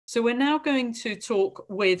So we're now going to talk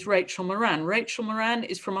with Rachel Moran. Rachel Moran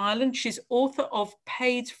is from Ireland. She's author of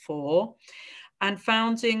Paid For and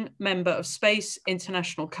founding member of Space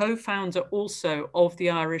International, co-founder also of the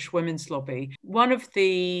Irish Women's Lobby. One of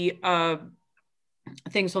the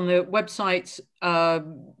things on the website,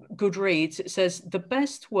 Goodreads, it says, the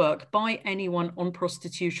best work by anyone on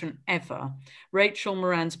prostitution ever. Rachel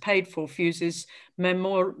Moran's Paid For fuses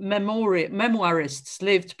memoirist's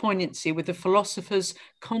lived poignancy with the philosopher's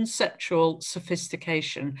conceptual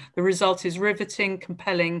sophistication. The result is riveting,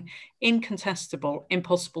 compelling, incontestable,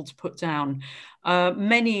 impossible to put down.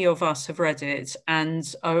 Many of us have read it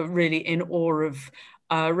and are really in awe of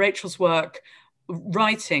Rachel's work,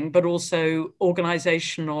 writing, but also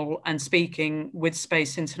organizational and speaking with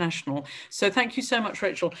Space International. So thank you so much,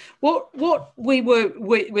 Rachel. What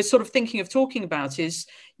we're sort of thinking of talking about is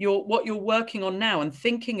what you're working on now and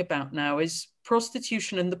thinking about now is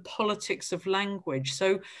prostitution and the politics of language.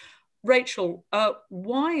 So Rachel,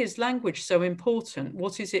 why is language so important?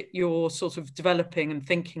 What is it you're sort of developing and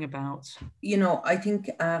thinking about? You know, I think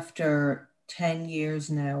after 10 years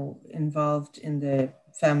now involved in the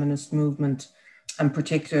feminist movement, and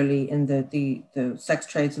particularly in the sex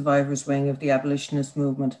trade survivors wing of the abolitionist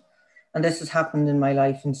movement. And this has happened in my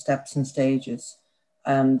life in steps and stages.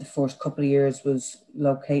 The first couple of years was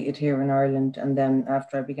located here in Ireland. And then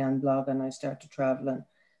after I began blogging, I started traveling.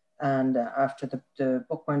 And after the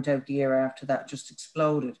book went out the year after that, just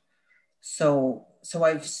exploded. So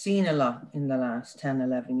I've seen a lot in the last 10,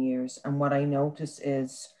 11 years. And what I notice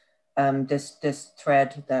is this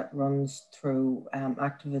thread that runs through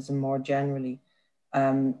activism more generally,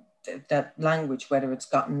 that language, whether it's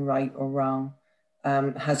gotten right or wrong,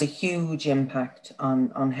 has a huge impact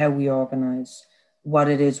on how we organize, what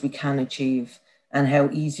it is we can achieve, and how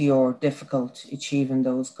easy or difficult achieving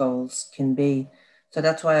those goals can be. So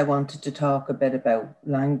that's why I wanted to talk a bit about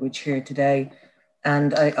language here today.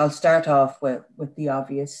 And I'll start off with the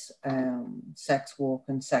obvious, sex work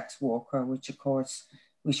and sex worker, which of course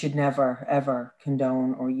we should never, ever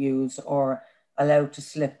condone or use or allow to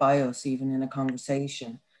slip by us, even in a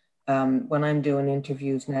conversation. When I'm doing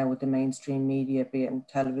interviews now with the mainstream media, be it in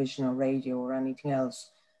television or radio or anything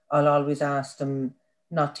else, I'll always ask them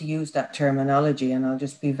not to use that terminology. And I'll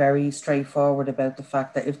just be very straightforward about the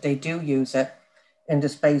fact that if they do use it in the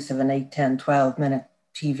space of an 8, 10, 12-minute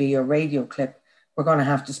TV or radio clip, we're going to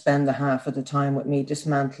have to spend the half of the time with me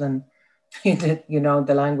dismantling, the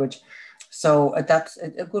language. So that's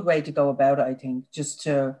a good way to go about it, I think, just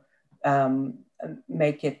to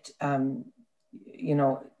make it,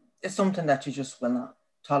 it's something that you just will not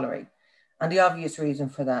tolerate. And the obvious reason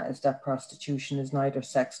for that is that prostitution is neither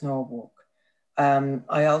sex nor work.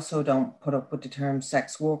 I also don't put up with the term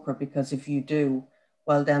sex worker, because if you do,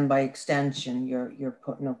 well, then by extension, you're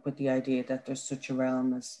putting up with the idea that there's such a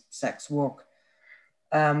realm as sex work.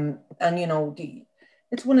 It's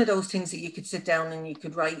one of those things that you could sit down and you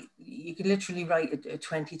could literally write a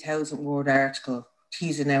 20,000 word article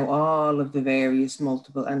teasing out all of the various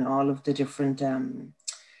multiple and all of the different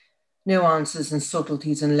nuances and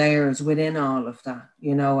subtleties and layers within all of that,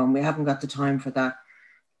 and we haven't got the time for that.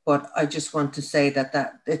 But I just want to say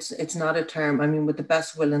that it's not a term. I mean, with the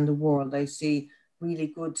best will in the world, I see really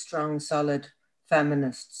good, strong, solid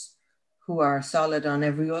feminists who are solid on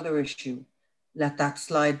every other issue. Let that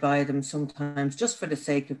slide by them sometimes just for the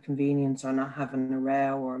sake of convenience or not having a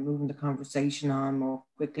row or moving the conversation on more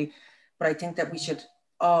quickly. But I think that we should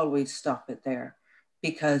always stop it there,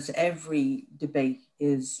 because every debate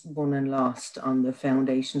is won and lost on the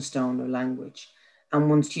foundation stone of language. And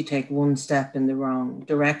once you take one step in the wrong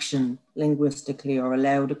direction linguistically, or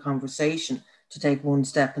allow the conversation to take one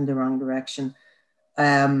step in the wrong direction,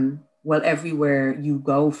 well, everywhere you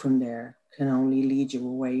go from there can only lead you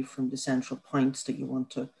away from the central points that you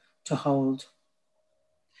want to hold.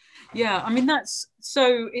 Yeah, I mean, it's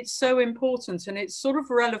so important, and it's sort of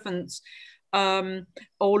relevant.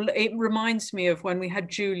 Or it reminds me of when we had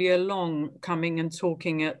Julia Long coming and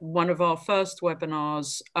talking at one of our first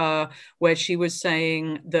webinars, where she was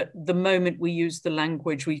saying that the moment we use the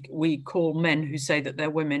language we call men who say that they're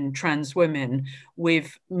women, trans women,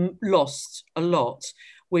 we've lost a lot.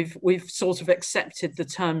 We've sort of accepted the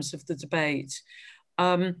terms of the debate.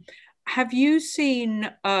 Have you seen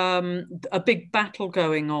a big battle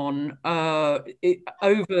going on over?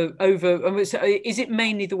 Is it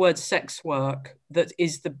mainly the word sex work that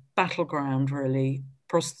is the battleground, really,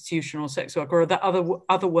 prostitution or sex work, or are there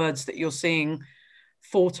other words that you're seeing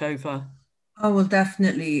fought over? Oh, well,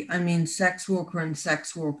 definitely. I mean, sex worker and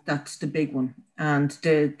sex work, that's the big one. And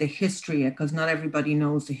the history, because not everybody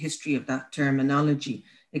knows the history of that terminology.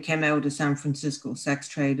 It came out of the San Francisco sex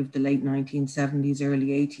trade of the late 1970s, early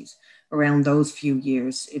 80s. Around those few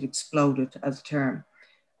years, it exploded as a term.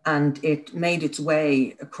 And it made its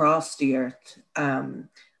way across the earth. And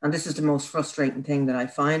this is the most frustrating thing that I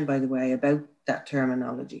find, by the way, about that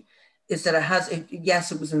terminology, is that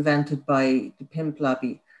yes, it was invented by the pimp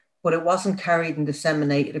lobby, but it wasn't carried and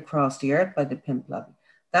disseminated across the earth by the pimp lobby.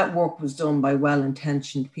 That work was done by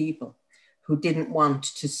well-intentioned people who didn't want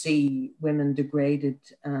to see women degraded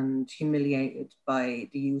and humiliated by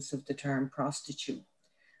the use of the term prostitute.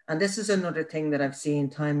 And this is another thing that I've seen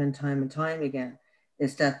time and time and time again,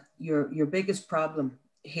 is that your biggest problem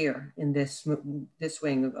here in this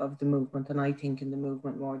wing of the movement, and I think in the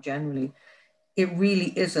movement more generally, it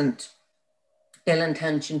really isn't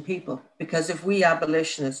ill-intentioned people. Because if we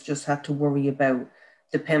abolitionists just had to worry about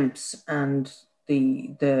the pimps and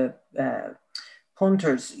the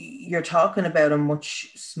punters, you're talking about a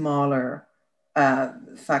much smaller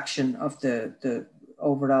faction of the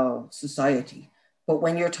overall society. But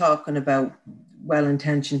when you're talking about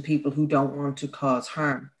well-intentioned people who don't want to cause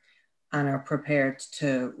harm and are prepared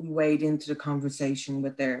to wade into the conversation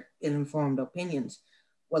with their ill-informed opinions,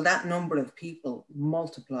 well, that number of people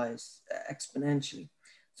multiplies exponentially.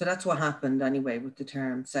 So that's what happened anyway with the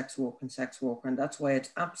term sex work and sex worker. And that's why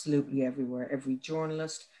it's absolutely everywhere. Every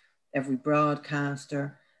journalist, every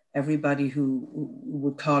broadcaster, everybody who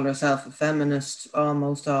would call herself a feminist,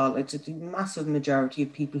 almost all, it's a massive majority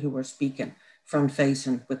of people who are speaking front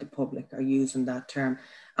facing with the public are using that term.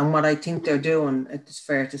 And what I think they're doing, it's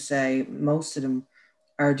fair to say, most of them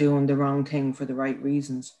are doing the wrong thing for the right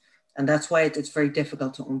reasons. And that's why it's very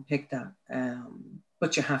difficult to unpick that.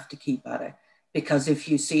 But you have to keep at it. Because if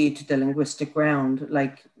you see to the linguistic ground,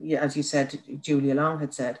 like, as you said, Julia Long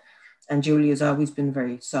had said, and Julia's always been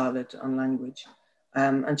very solid on language.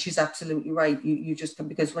 And she's absolutely right. You just,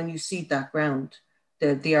 because when you see that ground,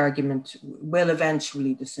 the argument will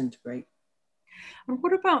eventually disintegrate. And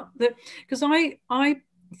what about because I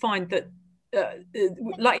find that,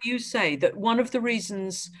 like you say, that one of the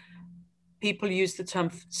reasons people use the term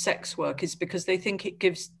sex work is because they think it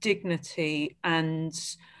gives dignity and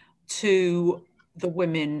to the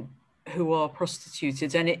women who are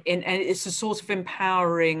prostituted, and it's a sort of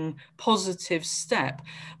empowering, positive step.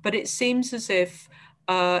 But it seems as if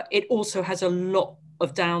it also has a lot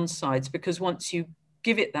of downsides, because once you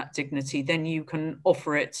give it that dignity, then you can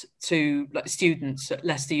offer it to, like, students at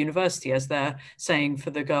Leicester University, as they're saying for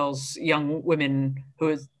the girls, young women who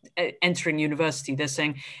are entering university, they're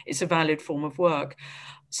saying it's a valid form of work.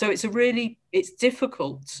 So it's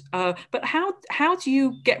difficult. But how do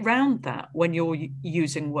you get around that when you're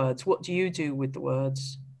using words? What do you do with the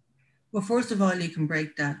words? Well, first of all, you can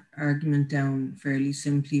break that argument down fairly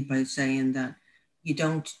simply by saying that you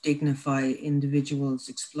don't dignify individuals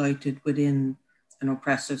exploited within an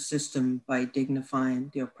oppressive system by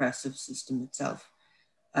dignifying the oppressive system itself.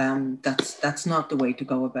 That's not the way to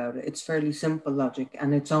go about it. It's fairly simple logic,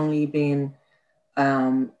 and it's only been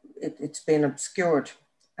it's been obscured,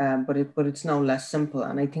 but it's no less simple.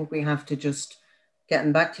 And I think we have to just,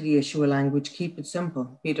 getting back to the issue of language, keep it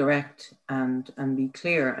simple, be direct, and be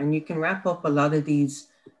clear. And you can wrap up a lot of these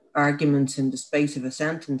arguments in the space of a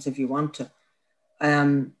sentence if you want to.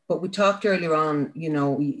 But we talked earlier on,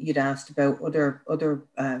 you'd asked about other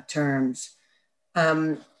terms.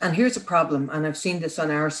 And here's a problem, and I've seen this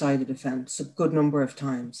on our side of the fence a good number of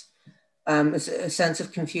times. It's a sense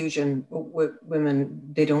of confusion with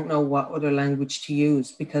women. They don't know what other language to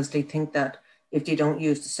use, because they think that if they don't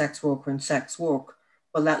use the sex worker and sex work,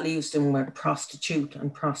 well, that leaves them with prostitute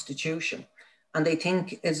and prostitution. And they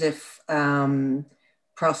think as if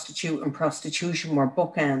prostitute and prostitution were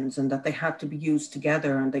bookends, and that they had to be used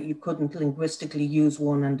together, and that you couldn't linguistically use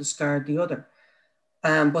one and discard the other.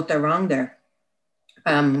 But they're wrong there.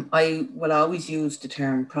 I will always use the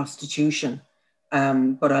term prostitution,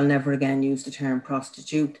 but I'll never again use the term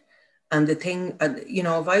prostitute. And the thing,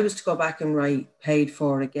 if I was to go back and write paid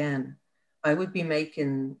for again, I would be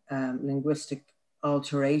making linguistic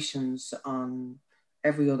alterations on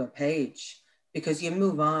every other page, because you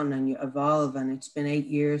move on and you evolve, and it's been 8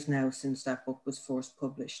 years now since that book was first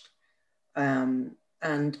published. And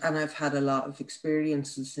I've had a lot of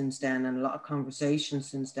experiences since then, and a lot of conversations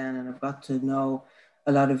since then, and I've got to know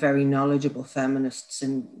a lot of very knowledgeable feminists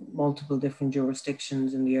in multiple different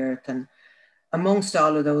jurisdictions in the earth. And amongst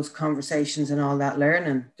all of those conversations and all that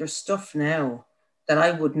learning, there's stuff now that I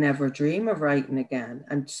would never dream of writing again.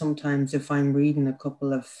 And sometimes if I'm reading a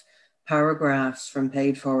couple of paragraphs from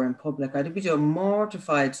Paid For in public, I'd be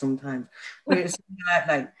mortified sometimes. Like,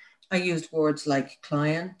 I used words like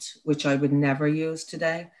client, which I would never use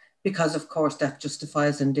today, because of course that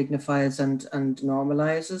justifies and dignifies and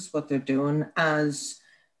normalizes what they're doing as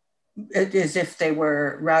if they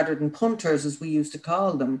were, rather than punters, as we used to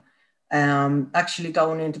call them, actually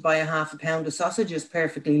going in to buy a half a pound of sausages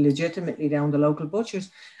perfectly legitimately down the local butchers.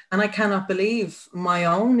 And I cannot believe my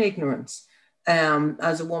own ignorance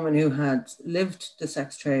as a woman who had lived the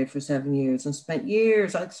sex trade for 7 years and spent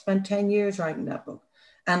years, I'd spent 10 years writing that book.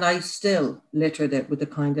 And I still littered it with the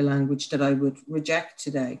kind of language that I would reject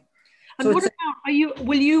today. And so what about,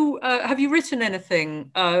 have you written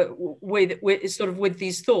anything with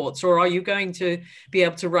these thoughts, or are you going to be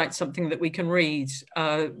able to write something that we can read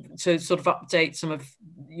to sort of update some of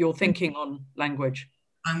your thinking on language?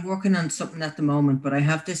 I'm working on something at the moment, but I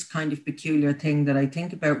have this kind of peculiar thing that I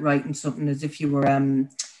think about writing something as if you were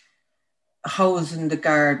hose in the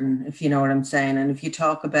garden, if you know what I'm saying. And if you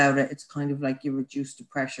talk about it, it's kind of like you're reduced to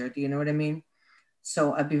pressure. Do you know what I mean?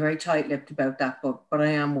 So I'd be very tight-lipped about that book, but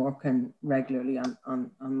I am working regularly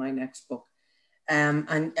on my next book. And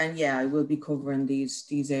yeah, I will be covering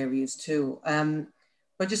these areas too. But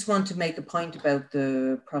I just want to make a point about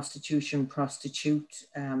the prostitute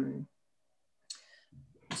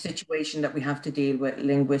situation that we have to deal with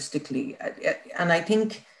linguistically. And I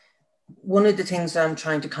think one of the things that I'm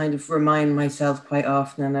trying to kind of remind myself quite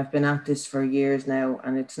often, and I've been at this for years now,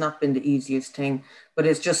 and it's not been the easiest thing, but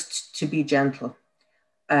it's just to be gentle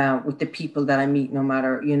with the people that I meet, no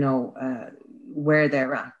matter, where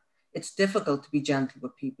they're at. It's difficult to be gentle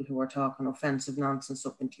with people who are talking offensive nonsense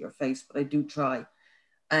up into your face, but I do try.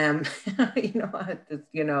 At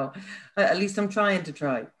least I'm trying to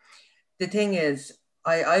try. The thing is,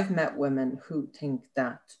 I've met women who think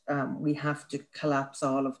that we have to collapse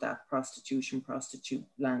all of that prostitute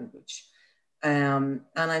language. And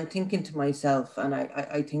I'm thinking to myself, and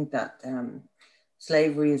I think that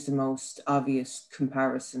slavery is the most obvious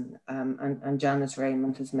comparison. And Janice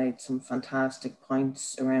Raymond has made some fantastic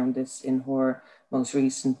points around this in her most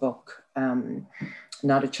recent book,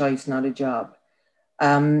 Not a Choice, Not a Job,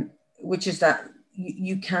 which is that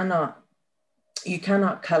you cannot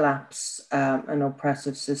collapse an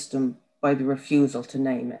oppressive system by the refusal to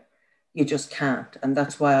name it. You just can't. And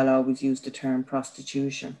that's why I'll always use the term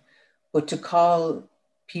prostitution. But to call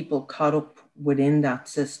people caught up within that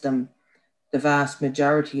system, the vast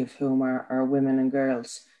majority of whom are women and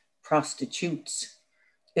girls, prostitutes,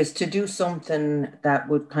 is to do something that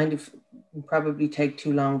would kind of probably take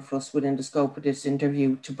too long for us within the scope of this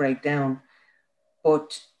interview to break down.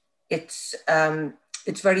 But it's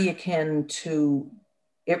very akin to,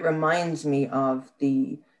 it reminds me of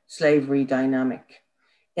the slavery dynamic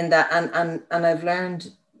in that, and I've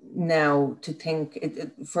learned now to think,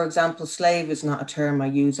 for example, slave is not a term I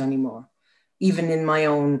use anymore. Even in my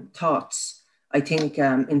own thoughts, I think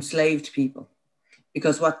enslaved people,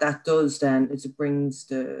 because what that does then is it brings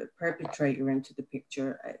the perpetrator into the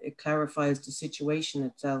picture. It clarifies the situation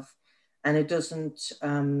itself, and it doesn't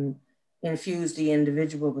infuse the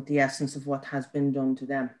individual with the essence of what has been done to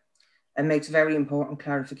them. It makes very important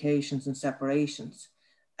clarifications and separations.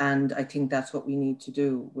 And I think that's what we need to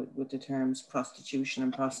do with the terms prostitution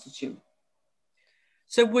and prostitute.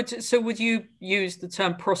 So would you use the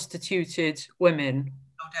term prostituted women?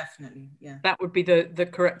 Oh, definitely, yeah. That would be the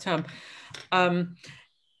correct term.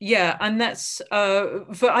 Yeah, and that's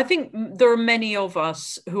I think there are many of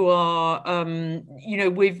us who are,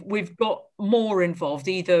 we've got more involved.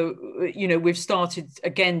 Either, we've started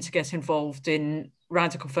again to get involved in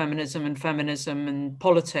radical feminism and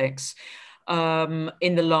politics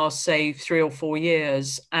in the last, say, 3 or 4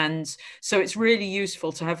 years. And so it's really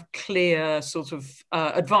useful to have clear sort of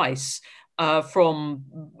advice from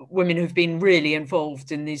women who've been really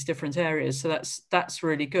involved in these different areas. So that's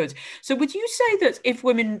really good. So would you say that if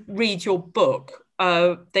women read your book,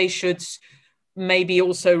 they should maybe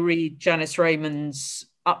also read Janice Raymond's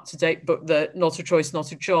up-to-date book, the Not a Choice,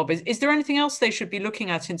 Not a Job? Is there anything else they should be looking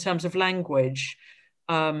at in terms of language?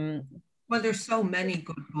 Well, there's so many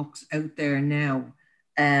good books out there now.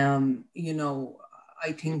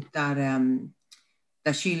 I think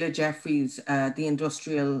that Sheila Jeffries' The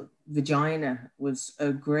Industrial Vagina was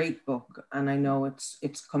a great book, and I know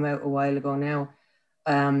it's come out a while ago now.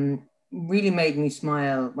 Really made me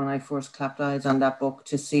smile when I first clapped eyes on that book,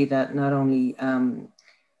 to see that not only, I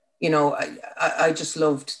just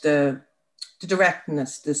loved the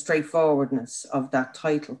directness, the straightforwardness of that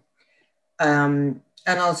title. And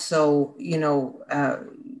also,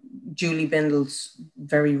 Julie Bindle's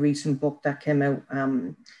very recent book that came out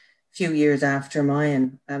a few years after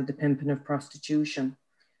mine, The Pimping of Prostitution.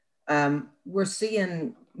 We're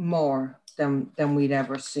seeing more than we'd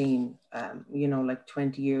ever seen. Like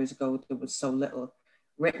 20 years ago, there was so little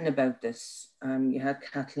written about this. You had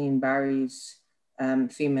Kathleen Barry's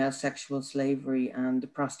Female Sexual Slavery and the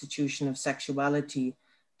Prostitution of Sexuality.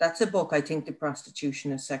 That's a book, I think The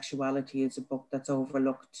Prostitution of Sexuality is a book that's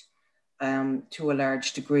overlooked to a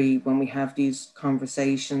large degree when we have these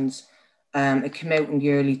conversations. It came out in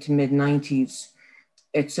the early to mid 90s.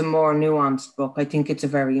 It's a more nuanced book. I think it's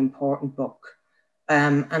a very important book.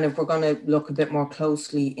 And if we're going to look a bit more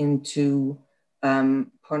closely into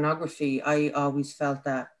pornography, I always felt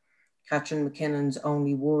that Catherine McKinnon's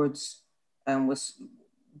Only Words was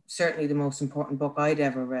certainly the most important book I'd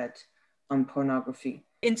ever read on pornography.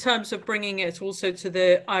 In terms of bringing it also to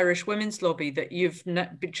the Irish Women's Lobby that you've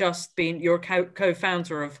just been, you're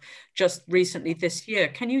co-founder of just recently this year.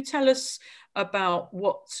 Can you tell us about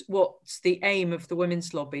what's the aim of the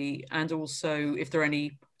Women's Lobby, and also if there are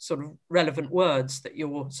any sort of relevant words that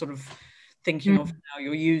you're sort of thinking of now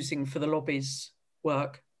you're using for the lobby's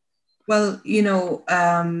work? Well, you know,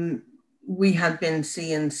 we had been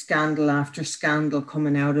seeing scandal after scandal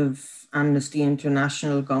coming out of Amnesty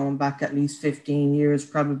International going back at least 15 years,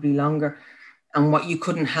 probably longer. And what you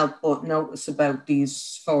couldn't help but notice about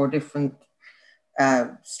these 4 different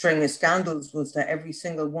string of scandals was that every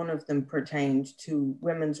single one of them pertained to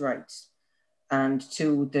women's rights and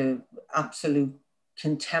to the absolute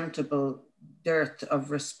contemptible dearth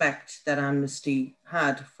of respect that Amnesty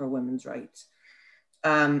had for women's rights.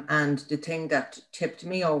 And the thing that tipped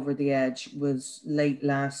me over the edge was late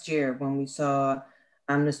last year when we saw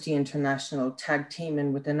Amnesty International tag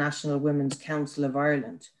teaming with the National Women's Council of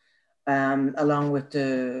Ireland, along with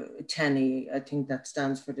the TENI, I think that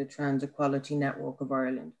stands for the Trans Equality Network of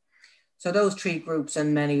Ireland. So those 3 groups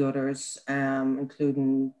and many others,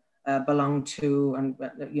 including Belong To and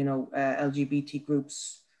LGBT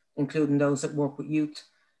groups, including those that work with youth,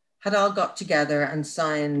 had all got together and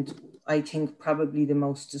signed, I think, probably the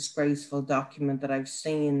most disgraceful document that I've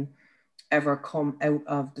seen ever come out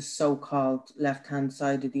of the so-called left-hand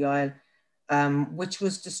side of the aisle, which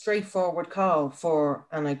was the straightforward call for,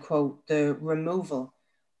 and I quote, the removal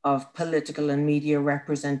of political and media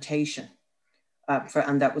representation.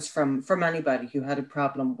 And that was from anybody who had a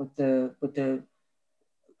problem with the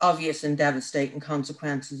obvious and devastating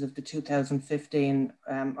consequences of the 2015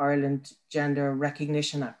 Ireland Gender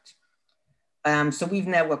Recognition Act. So we've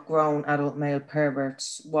now got grown adult male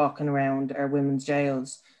perverts walking around our women's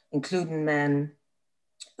jails, including men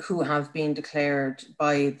who have been declared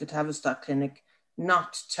by the Tavistock Clinic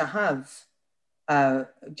not to have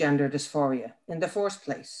gender dysphoria in the first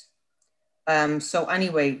place. So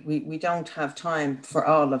anyway, we don't have time for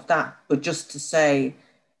all of that, but just to say,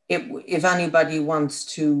 if anybody wants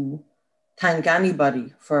to thank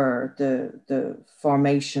anybody for the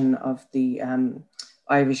formation of the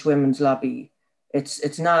Irish Women's Lobby,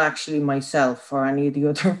 it's not actually myself or any of the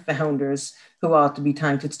other founders who ought to be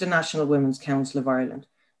thanked. It's the National Women's Council of Ireland,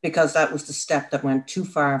 because that was the step that went too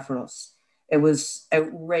far for us. It was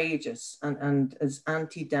outrageous and as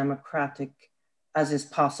anti-democratic as is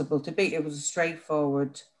possible to be. It was a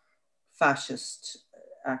straightforward fascist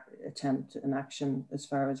attempt and action as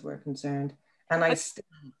far as we're concerned. And it's,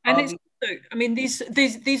 I mean,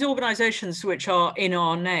 these organizations which are in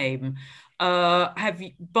our name have,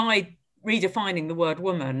 by redefining the word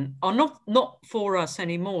woman, are not for us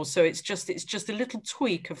anymore. So it's just a little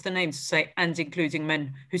tweak of the name to say, and including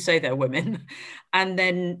men who say they're women, and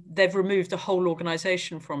then they've removed a whole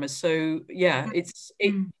organization from us. So yeah, it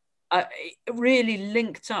really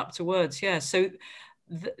linked up to words. Yeah. So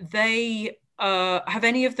they have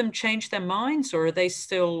any of them changed their minds, or are they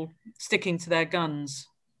still sticking to their guns?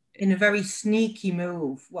 In a very sneaky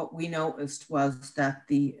move, what we noticed was that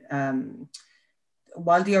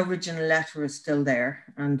while the original letter is still there,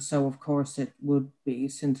 and so of course it would be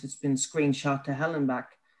since it's been screenshot to hell and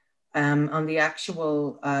back, on the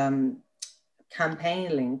actual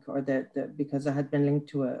campaign link, or because I had been linked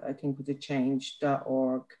to I think it was a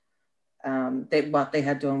change.org, what they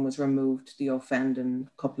had done was removed the offending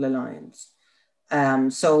couple of lines.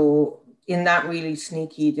 So in that really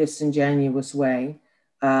sneaky, disingenuous way,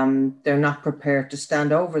 they're not prepared to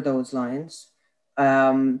stand over those lines,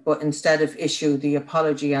 but instead of issue the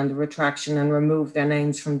apology and the retraction and remove their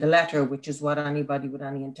names from the letter, which is what anybody with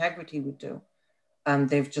any integrity would do.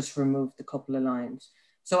 They've just removed a couple of lines.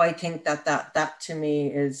 So I think that to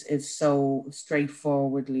me is so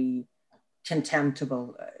straightforwardly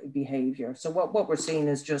contemptible behavior. So what we're seeing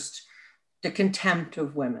is just the contempt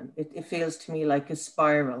of women. It feels to me like a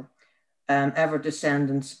spiral, ever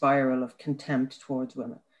descending spiral of contempt towards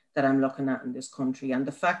women that I'm looking at in this country. And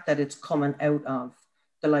the fact that it's coming out of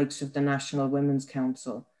the likes of the National Women's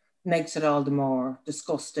Council makes it all the more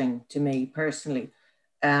disgusting to me personally.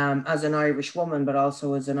 as an Irish woman, but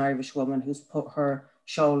also as an Irish woman who's put her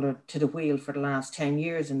shoulder to the wheel for the last 10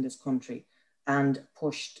 years in this country and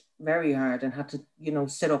pushed very hard and had to,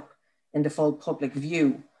 sit up in the full public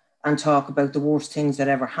view and talk about the worst things that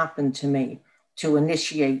ever happened to me to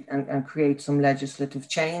initiate and create some legislative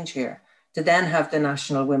change here, to then have the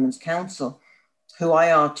National Women's Council, who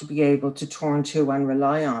I ought to be able to turn to and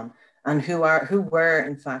rely on, and who were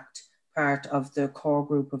in fact part of the core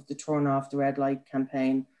group of the Turn Off the Red Light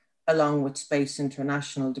campaign, along with Space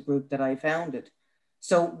International, the group that I founded.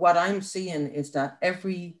 So what I'm seeing is that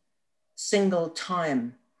every single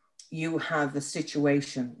time you have a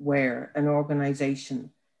situation where an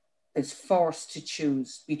organization is forced to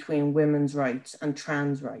choose between women's rights and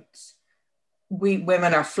trans rights, we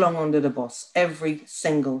women are flung under the bus every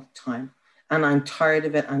single time. And I'm tired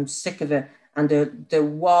of it, I'm sick of it. And the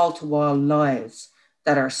wall-to-wall lies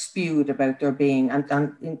that are spewed about their being,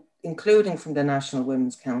 including from the National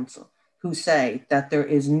Women's Council, who say that there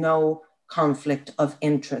is no conflict of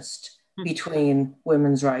interest between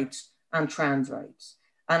women's rights and trans rights.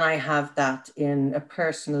 And I have that in a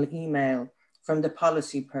personal email from the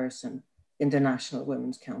policy person in the National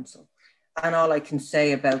Women's Council. And all I can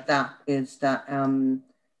say about that is that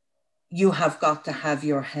you have got to have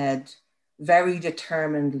your head very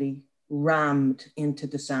determinedly rammed into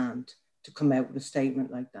the sand to come out with a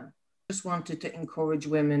statement like that. I just wanted to encourage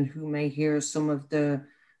women who may hear some of the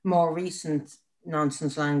more recent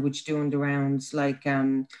nonsense language doing the rounds, like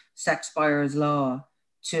sex buyer's law,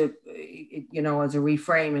 to, as a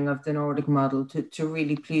reframing of the Nordic model, to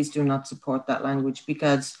really please do not support that language,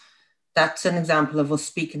 because that's an example of us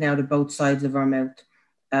speaking out of both sides of our mouth.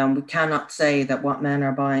 We cannot say that what men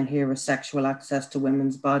are buying here is sexual access to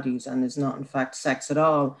women's bodies and is not in fact sex at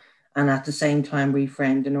all, and at the same time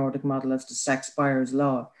reframe the Nordic model as the sex buyer's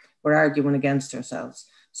law. We're arguing against ourselves.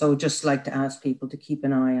 So I'd just like to ask people to keep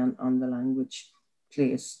an eye on the language,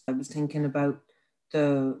 please. I was thinking about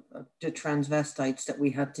the transvestites that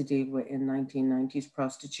we had to deal with in 1990s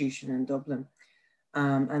prostitution in Dublin.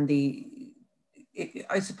 I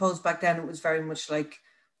suppose back then it was very much like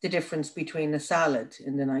the difference between a salad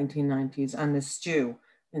in the 1990s and a stew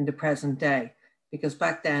in the present day. Because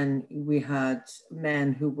back then we had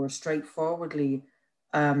men who were straightforwardly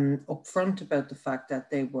upfront about the fact that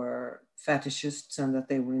they were fetishists and that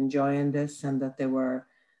they were enjoying this and that they were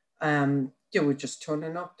just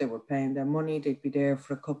turning up, they were paying their money, they'd be there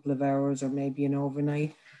for a couple of hours or maybe an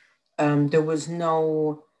overnight. There was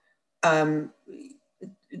none of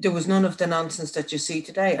the nonsense that you see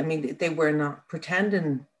today. I mean, they were not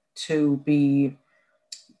pretending to be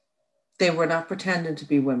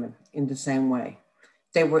women in the same way.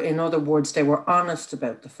 They were, in other words, they were honest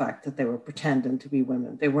about the fact that they were pretending to be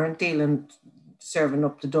women. They weren't serving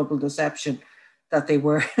up the double deception that they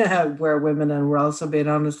were women and were also being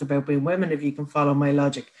honest about being women, if you can follow my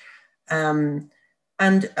logic. And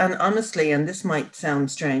honestly, and this might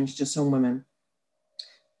sound strange to some women,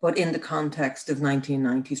 but in the context of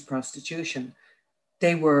 1990s prostitution,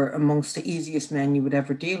 they were amongst the easiest men you would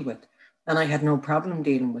ever deal with. And I had no problem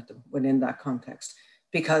dealing with them within that context,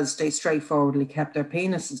 because they straightforwardly kept their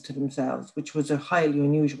penises to themselves, which was a highly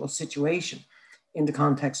unusual situation in the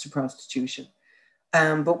context of prostitution.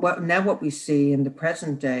 But what we see in the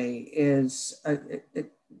present day is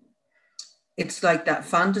it's like that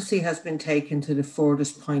fantasy has been taken to the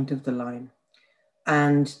furthest point of the line.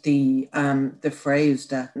 And the phrase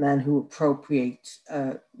that men who appropriate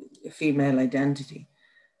female identity,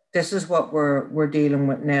 this is what we're dealing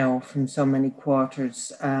with now from so many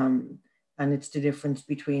quarters. And it's the difference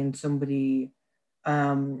between somebody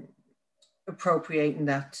appropriating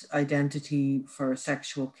that identity for a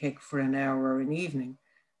sexual kick for an hour or an evening,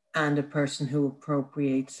 and a person who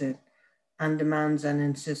appropriates it and demands and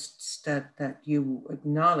insists that you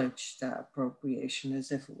acknowledge that appropriation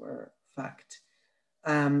as if it were fact.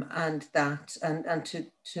 And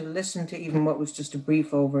to listen to even what was just a brief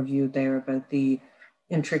overview there about the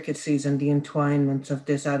intricacies and the entwinements of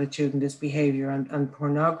this attitude and this behavior and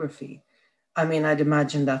pornography. I mean, I'd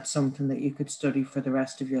imagine that's something that you could study for the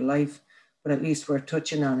rest of your life, but at least we're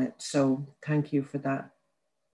touching on it. So thank you for that.